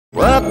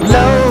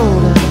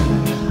Upload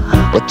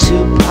a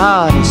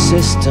two-party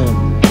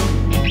system,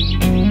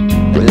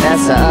 the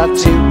lesser of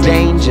two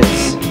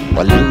dangers,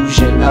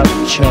 illusion of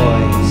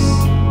choice.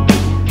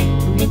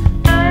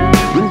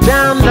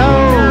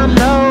 Download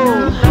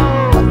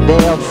a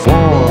veiled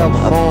form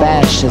of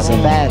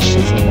fascism.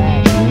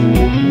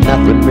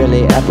 Nothing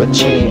really ever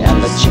changed.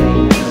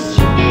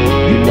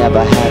 You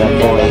never had a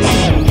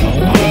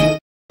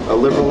voice. A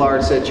liberal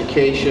arts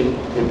education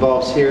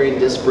involves hearing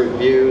disparate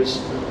views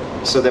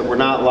so that we're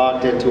not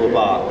locked into a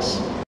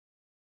box.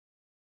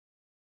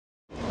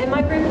 In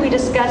my group, we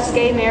discussed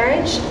gay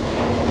marriage,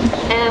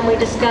 and we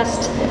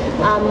discussed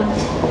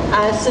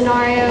a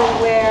scenario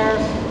where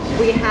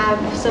we have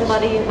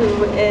somebody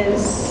who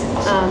is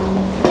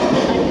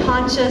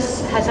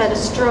unconscious, has had a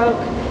stroke,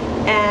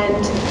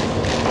 and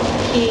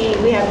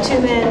we have two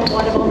men.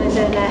 One of them is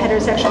in a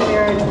heterosexual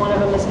marriage, one of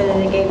them has been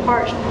in a gay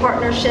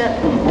partnership,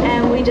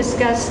 and we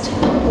discussed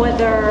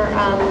whether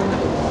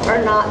or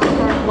not the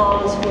current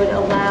laws would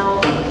allow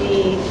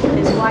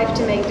his wife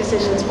to make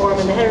decisions for him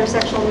in the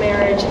heterosexual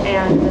marriage,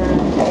 and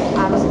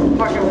the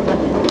partner would let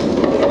him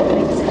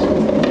make decisions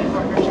in the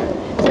partnership.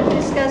 So we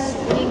discussed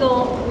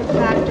legal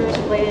factors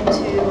related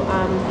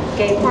to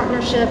gay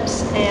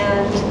partnerships,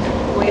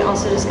 and we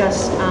also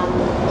discussed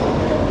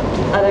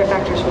other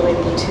factors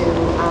related to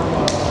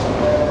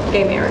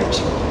gay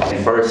marriage.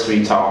 First,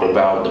 we talked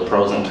about the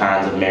pros and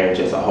cons of marriage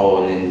as a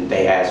whole, and then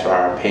they asked for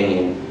our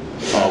opinion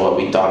on what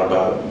we thought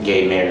about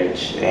gay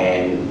marriage.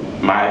 And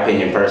my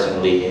opinion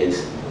personally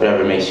is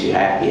whatever makes you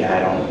happy. I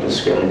don't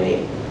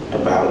discriminate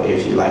about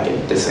if you like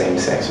it the same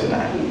sex or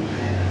not.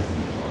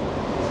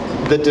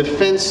 The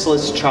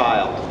defenseless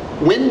child.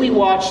 When we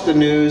watch the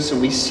news and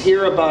we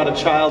hear about a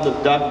child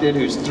abducted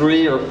who's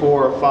 3 or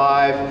 4 or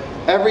 5,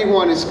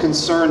 everyone is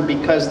concerned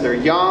because they're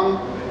young,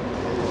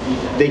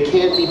 they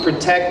can't be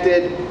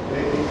protected,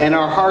 and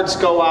our hearts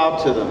go out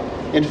to them.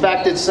 In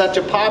fact, it's such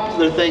a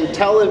popular thing,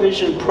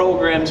 television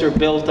programs are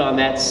built on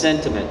that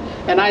sentiment.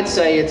 And I'd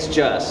say it's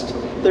just.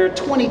 There are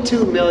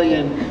 22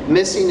 million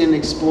missing and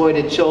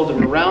exploited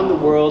children around the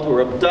world who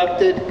are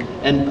abducted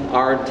and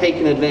are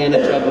taken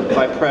advantage of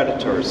by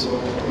predators.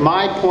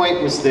 My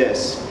point was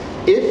this: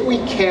 if we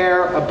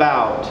care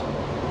about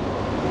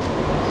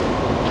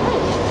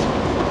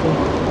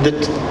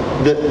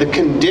the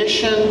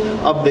condition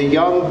of the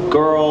young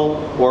girl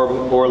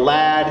or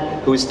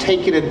lad who is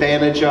taken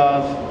advantage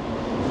of,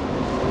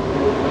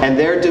 and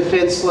they're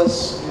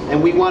defenseless,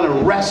 and we want to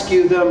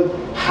rescue them,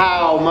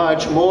 how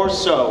much more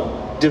so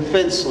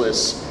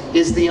defenseless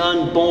is the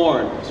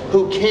unborn,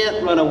 who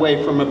can't run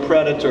away from a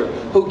predator,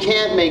 who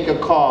can't make a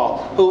call,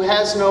 who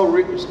has no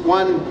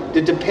one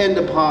to depend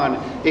upon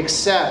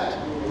except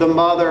the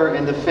mother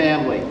and the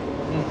family.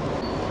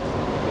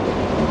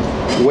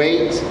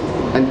 Wait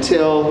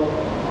until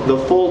the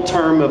full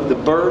term of the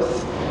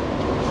birth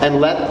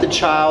and let the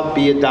child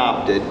be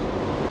adopted.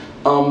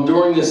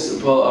 During this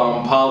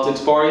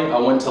politics party, I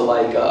went to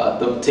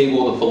the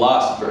table of the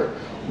philosopher.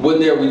 When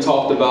there we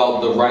talked about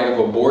the right of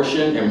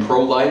abortion and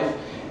pro-life,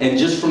 and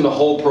just from the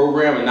whole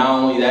program, and not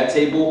only that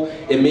table,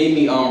 it made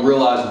me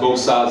realize both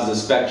sides of the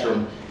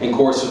spectrum. And of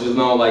course, there's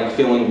no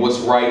feeling what's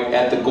right,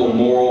 ethical,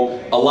 moral.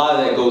 A lot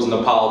of that goes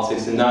into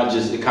politics and not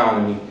just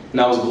economy. And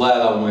I was glad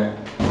I went.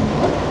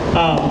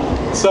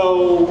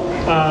 So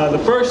the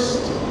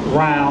first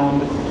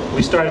round,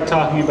 we started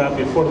talking about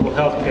the Affordable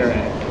Health Care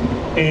Act.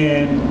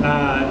 And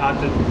on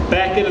the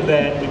back end of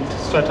that, we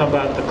started talking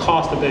about the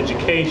cost of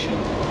education,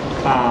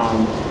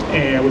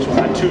 and which was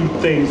my two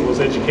things, was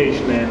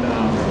education and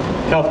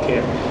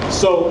healthcare.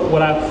 So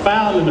what I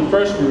found in the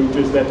first group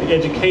is that the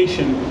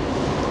education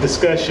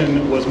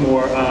discussion was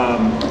more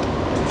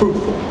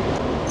fruitful.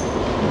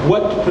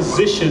 What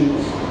position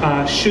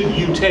should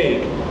you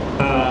take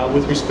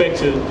with respect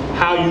to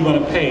how you're going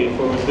to pay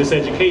for this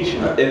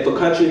education? If a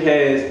country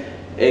has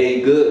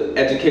a good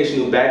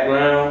educational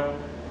background,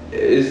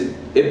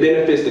 it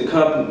benefits the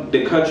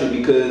country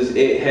because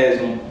it has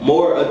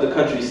more of the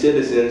country's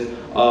citizens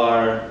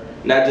are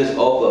not just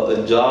offered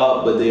a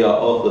job, but they are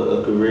offered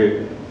a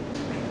career.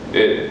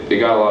 It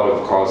got a lot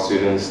of college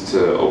students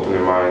to open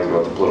their minds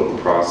about the political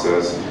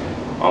process,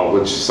 on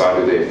which side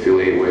do they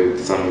affiliate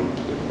with. Some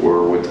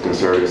were with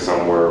conservatives,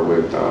 some were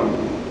with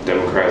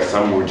Democrats,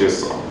 some were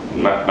just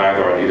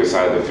neither on either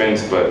side of the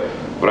fence. But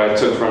what I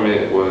took from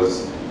it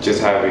was just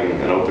having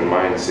an open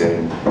mindset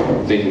and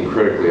thinking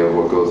critically of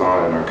what goes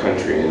on in our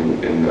country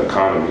and in the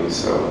economy.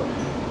 So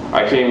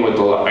I came with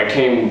a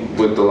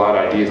lot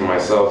of ideas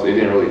myself. It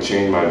didn't really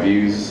change my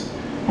views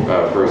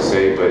per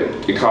se,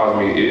 but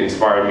it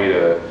inspired me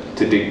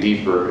to dig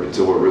deeper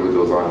into what really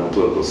goes on in the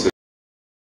political system.